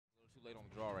late on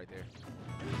the draw right there.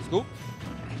 Scoop.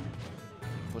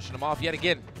 Pushing him off yet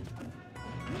again.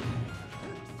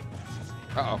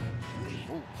 Uh-oh.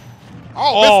 Oh,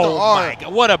 Mr. R. My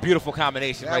God. What a beautiful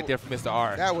combination right there from Mr.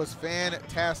 R. That was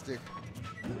fantastic.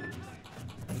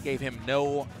 He gave him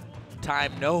no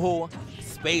time, no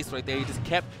space right there. He just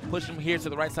kept pushing him here to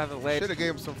the right side of the ledge. Should have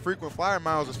gave him some frequent flyer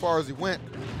miles as far as he went.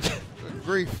 Good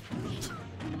grief.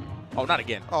 Oh, not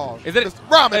again. Oh, is it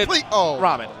Ramen, please? Oh,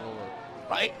 Ramen.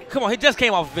 Right? Come on, he just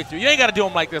came off a victory. You ain't got to do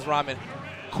him like this, Ramen.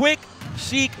 Quick,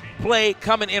 chic play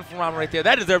coming in from Ramen right there.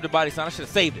 That deserved a body sign. I should have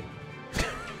saved it.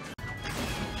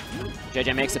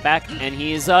 JJ makes it back, and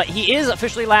he is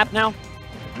officially lapped now.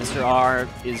 Mr. R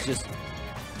is just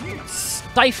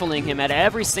stifling him at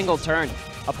every single turn,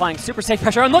 applying super safe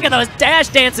pressure. And look at those dash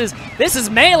dances. This is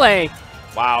melee.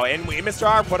 Wow, and Mr.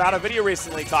 R put out a video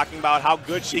recently talking about how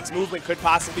good Sheik's movement could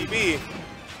possibly be.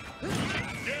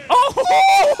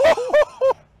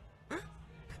 Oh!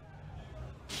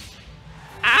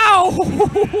 Ow!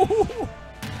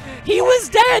 He was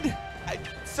dead.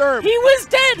 Sir, he was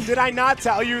dead! Did I not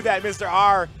tell you that Mr.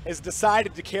 R has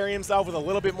decided to carry himself with a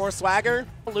little bit more swagger?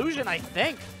 Illusion, I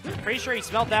think. Pretty sure he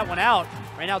smelled that one out.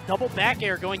 Right now, double back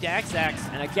air going to XX.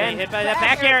 And again, hit by that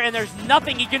back air, and there's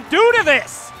nothing he can do to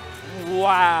this!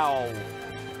 Wow.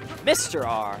 Mr.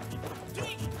 R.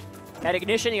 At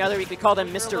Ignition, the other week we called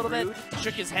him Mr. Rude.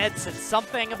 Shook his head, said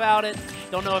something about it.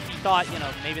 Don't know if he thought, you know,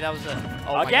 maybe that was a...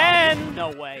 Oh again! No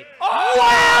way. Oh,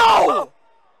 wow!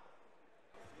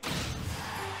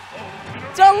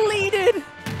 Deleted!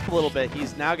 A little bit.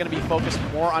 He's now going to be focused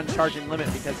more on charging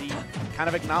limit because he kind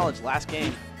of acknowledged last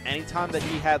game, anytime that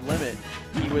he had limit,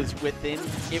 he was within,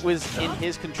 it was in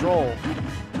his control.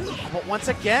 But once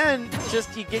again,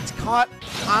 just he gets caught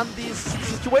on these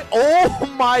situations. Oh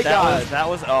my God. That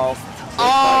was oh.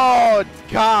 Oh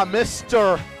God,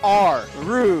 Mr. R.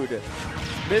 Rude.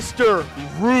 Mr.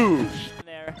 Rude.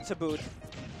 There to boot.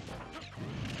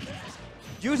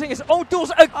 Using his own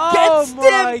tools against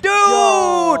him, dude!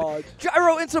 God.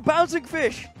 Gyro into bouncing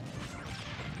fish.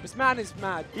 This man is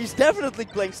mad. He's definitely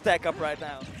playing stack up right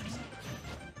now.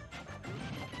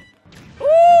 Woo!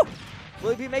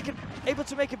 Will he be able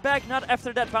to make it back? Not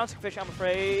after that bouncing fish, I'm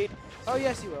afraid. Oh,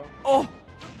 yes, he will. Oh!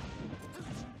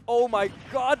 Oh my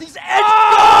God, these edge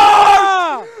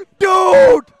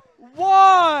dude!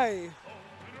 Why?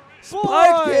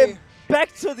 Spiked him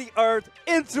back to the earth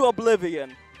into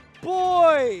oblivion.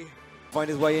 Boy! Find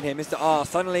his way in here. Mr. R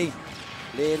suddenly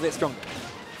a little bit stronger.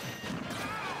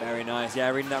 Very nice. Yeah,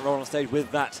 reading that roll on stage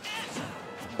with that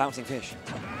bouncing fish.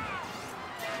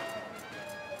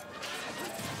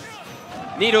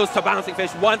 Needles to bouncing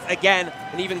fish once again.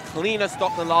 An even cleaner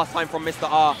stop than last time from Mr.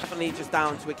 R. Definitely just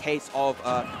down to a case of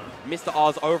Mr.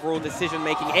 R's overall decision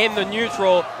making in the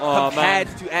neutral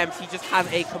compared to M's. He just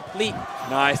has a complete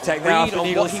nice tech read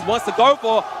on what he wants to go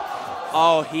for.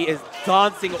 Oh, he is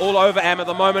dancing all over M at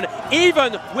the moment.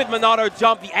 Even with Monado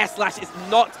jump, the S-slash is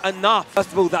not enough.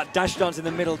 First of all, that dash dance in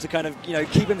the middle to kind of, you know,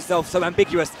 keep himself so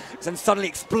ambiguous, and suddenly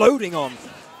exploding on.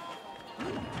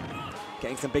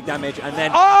 Getting some big damage, and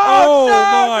then... Oh,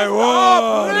 no, my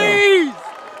word!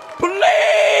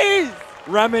 Please!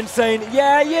 Ramen saying,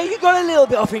 yeah, you got a little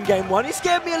bit off in game one. It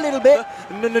scared me a little bit.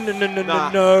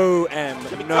 No, M,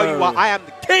 Let me tell you what, I am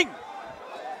the king!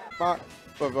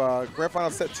 Of Grand Final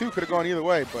Set 2 could have gone either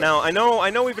way. But. Now, I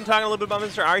know we've been talking a little bit about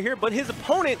Mr. R here, but his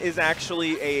opponent is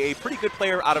actually a pretty good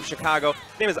player out of Chicago.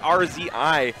 His name is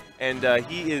RZI, and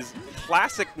he is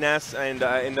classic-ness and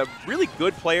a really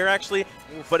good player, actually.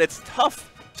 But it's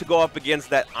tough to go up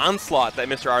against that onslaught that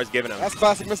Mr. R has given him. That's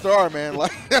classic Mr. R, man.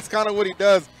 Like, that's kind of what he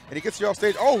does. And he gets you off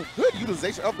stage. Oh, good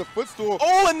utilization of the footstool.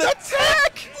 Oh, and the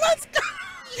tech! Let's go!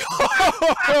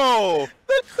 Yo!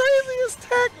 The craziest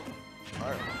tech! All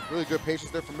right. Really good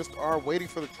patience there from Mr. R, waiting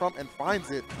for the trump and finds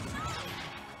it.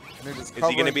 And then just is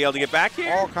he going to be able to get back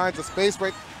here? All kinds of space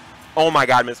right. Oh my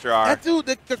God, Mr. R. That dude,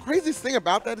 the craziest thing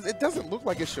about that is it doesn't look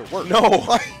like it should work. No.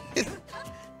 Like,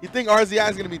 you think RZI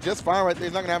is going to be just fine right there.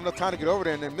 He's not going to have enough time to get over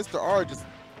there. And then Mr. R just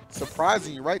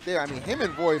surprising you right there. I mean, him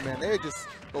and Void, man, they just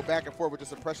go back and forth with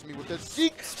just impressing me with their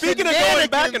Sheik. Speaking of going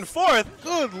back and forth.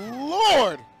 Good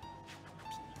Lord.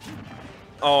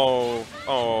 Oh.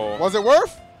 Was it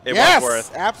worth? It yes, was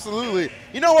worth. Absolutely.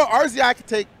 You know what? RZI can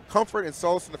take comfort and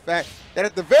solace in the fact that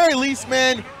at the very least,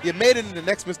 man, you made it in the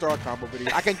next Mr. R combo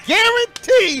video. I can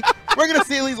guarantee we're going to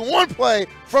see at least one play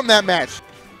from that match.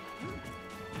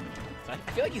 I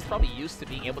feel like he's probably used to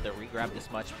being able to re-grab this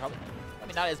much. Probably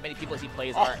not as many people as he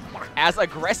plays are as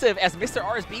aggressive as Mr.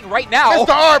 R is being right now.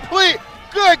 Mr. R, please.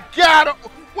 Good God.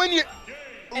 When you...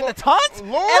 And the taunt?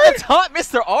 Lord. And the taunt,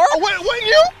 Mr. R? Wouldn't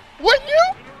you? Wouldn't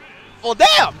you? Well,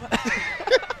 damn.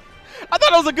 I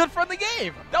thought it was a good friendly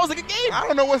game. That was a good game. I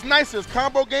don't know what's nicer, his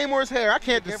combo game or his hair. I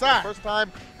can't decide. First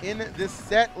time in this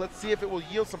set. Let's see if it will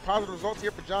yield some positive results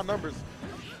here for John Numbers.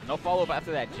 No follow-up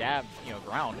after that jab,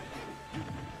 ground.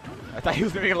 I thought he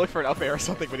was maybe going to look for an up air or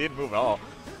something, but he didn't move at all.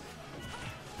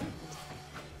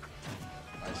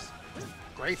 Nice.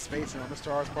 Great spacing on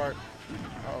Mr. R's part.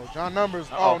 Oh, John Numbers.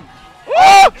 Uh-oh.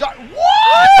 Oh, John,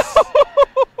 what?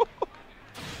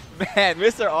 Man,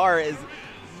 Mr. R is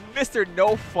Mr.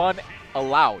 No Fun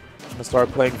Allowed. Mr. R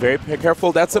playing very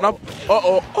careful. That's an up.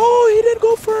 Uh-oh. Oh, he didn't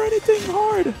go for anything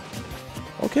hard.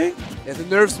 Okay. Yeah, the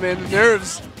nerves, man, the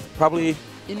nerves. Probably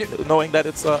knowing that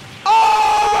it's a...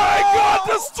 Oh, my God,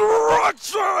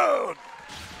 destruction!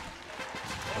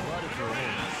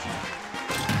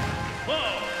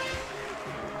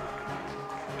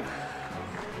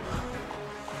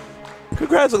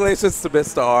 Congratulations to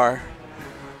Mr. R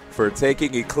for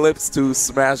taking Eclipse to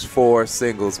Smash 4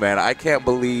 singles, man. I can't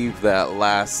believe that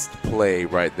last play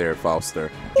right there,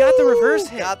 Fauster. Got the reverse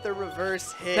hit. Got the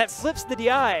reverse hit. That flips the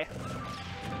DI.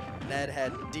 Ned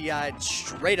had DI'd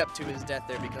straight up to his death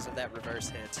there because of that reverse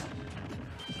hit.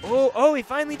 Oh, he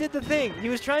finally did the thing. He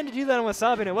was trying to do that on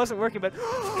Wasabi and it wasn't working, but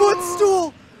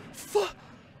Footstool!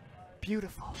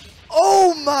 Beautiful.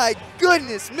 Oh my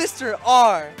goodness, Mr.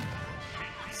 R!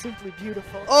 Simply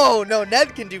beautiful. Oh no,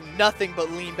 Ned can do nothing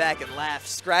but lean back and laugh,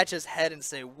 scratch his head and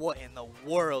say, what in the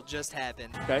world just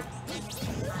happened? Okay.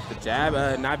 The jab,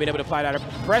 not being able to apply that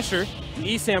pressure.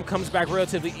 ESAM comes back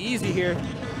relatively easy here.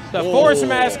 The forward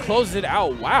smash closes it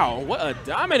out. Wow, what a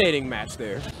dominating match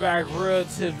there. Back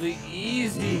relatively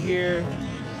easy here.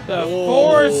 The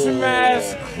forward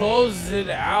smash closes it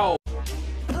out.